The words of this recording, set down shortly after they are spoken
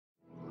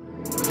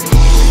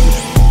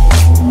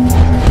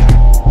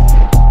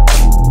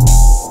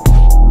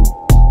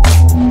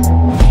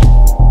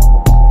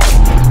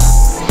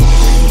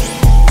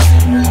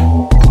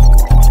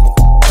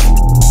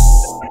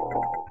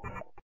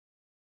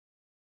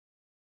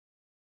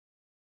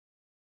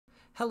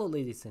Hello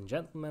ladies and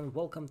gentlemen,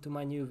 welcome to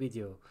my new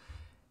video,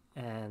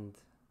 and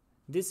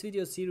this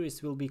video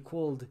series will be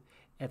called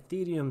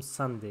Ethereum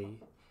Sunday,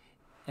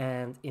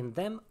 and in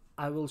them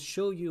I will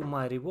show you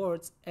my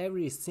rewards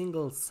every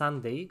single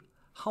Sunday,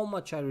 how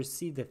much I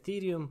received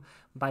Ethereum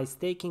by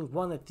staking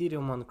 1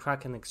 Ethereum on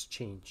Kraken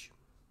exchange.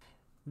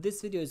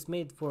 This video is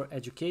made for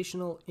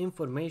educational,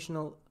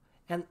 informational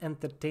and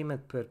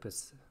entertainment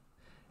purpose,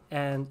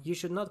 and you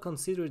should not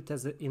consider it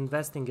as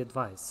investing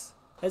advice.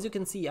 As you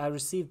can see, I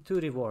received 2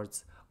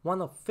 rewards,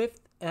 one of 5th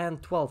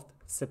and 12th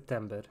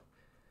September.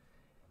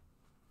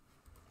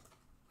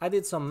 I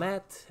did some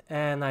math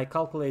and I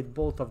calculate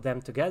both of them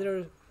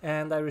together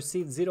and I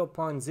received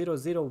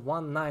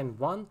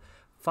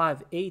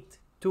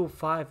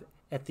 0.001915825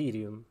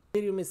 Ethereum.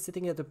 Ethereum is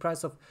sitting at a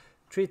price of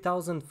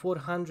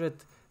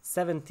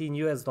 $3,417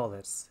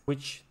 US,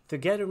 which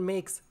together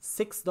makes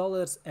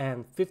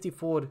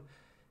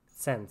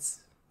 $6.54.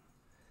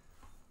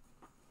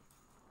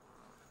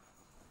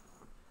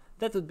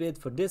 That would be it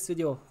for this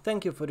video.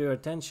 Thank you for your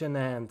attention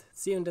and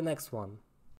see you in the next one.